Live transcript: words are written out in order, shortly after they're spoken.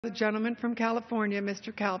The gentleman from California,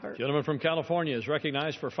 Mr. Calvert. Gentleman from California is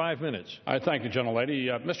recognized for 5 minutes. I thank you, gentlelady.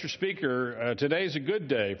 Mr. Speaker, today is a good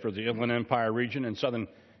day for the Inland Empire region in Southern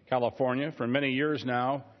California. For many years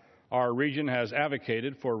now, our region has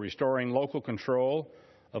advocated for restoring local control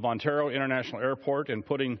of Ontario International Airport and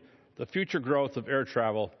putting the future growth of air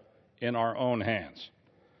travel in our own hands.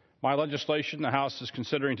 My legislation the House is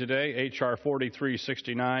considering today, H.R.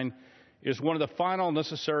 4369, is one of the final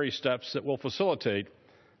necessary steps that will facilitate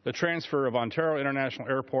the transfer of Ontario International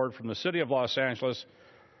Airport from the City of Los Angeles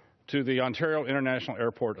to the Ontario International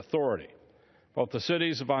Airport Authority. Both the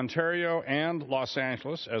cities of Ontario and Los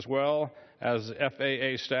Angeles, as well as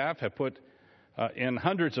FAA staff, have put in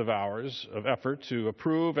hundreds of hours of effort to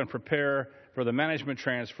approve and prepare for the management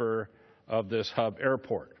transfer of this hub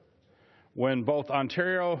airport. When both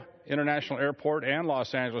Ontario International Airport and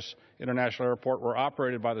Los Angeles International Airport were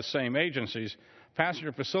operated by the same agencies,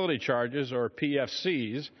 passenger facility charges, or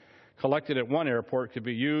PFCs, collected at one airport could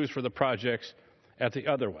be used for the projects at the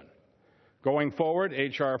other one. Going forward,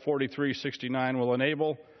 H.R. 4369 will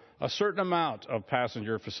enable a certain amount of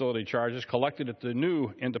passenger facility charges collected at the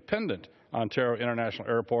new independent Ontario International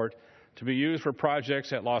Airport to be used for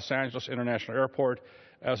projects at Los Angeles International Airport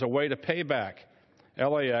as a way to pay back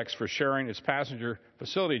LAX for sharing its passenger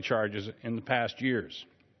facility charges in the past years.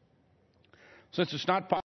 Since it's not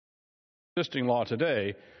possible existing law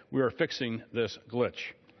today, we are fixing this glitch.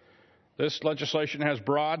 This legislation has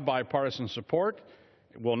broad bipartisan support.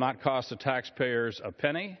 It will not cost the taxpayers a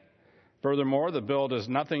penny. Furthermore, the bill does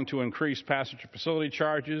nothing to increase passenger facility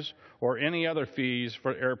charges or any other fees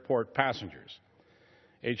for airport passengers.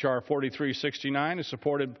 H.R. 4369 is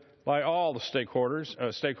supported by all the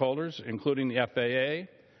stakeholders, including the FAA,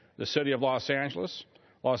 the City of Los Angeles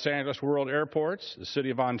World Airports, the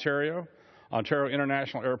City of Ontario, Ontario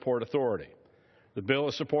International Airport Authority. The bill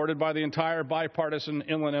is supported by the entire bipartisan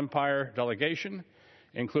Inland Empire delegation,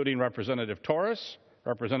 including Representative Torres,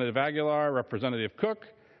 Representative Aguilar, Representative Cook,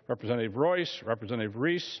 Representative Royce, Representative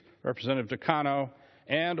Reese, Representative Decano,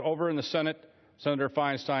 and over in the Senate, Senator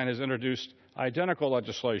Feinstein has introduced identical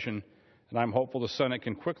legislation, and I'm hopeful the Senate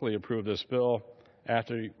can quickly approve this bill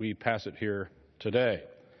after we pass it here today.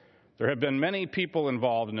 There have been many people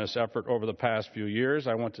involved in this effort over the past few years.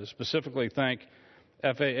 I want to specifically thank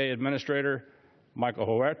FAA Administrator Michael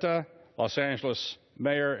Huerta, Los Angeles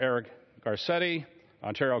Mayor Eric Garcetti,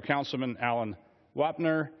 Ontario Councilman Alan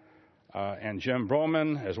Wapner, and Jim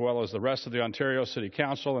Broman, as well as the rest of the Ontario City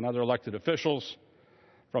Council and other elected officials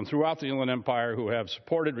from throughout the Inland Empire who have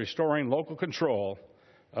supported restoring local control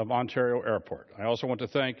of Ontario Airport. I also want to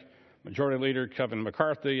thank Majority Leader Kevin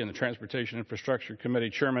McCarthy and the Transportation Infrastructure Committee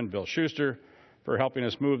Chairman Bill Schuster for helping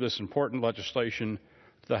us move this important legislation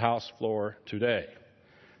to the House floor today.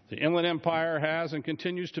 The Inland Empire has and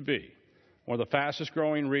continues to be one of the fastest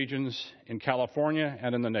growing regions in California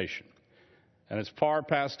and in the nation. And it's far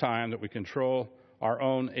past time that we control our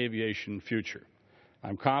own aviation future.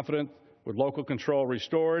 I'm confident with local control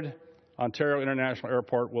restored, Ontario International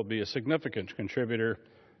Airport will be a significant contributor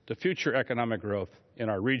to future economic growth in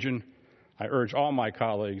our region. I urge all my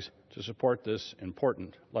colleagues to support this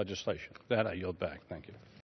important legislation. With that, I yield back. Thank you.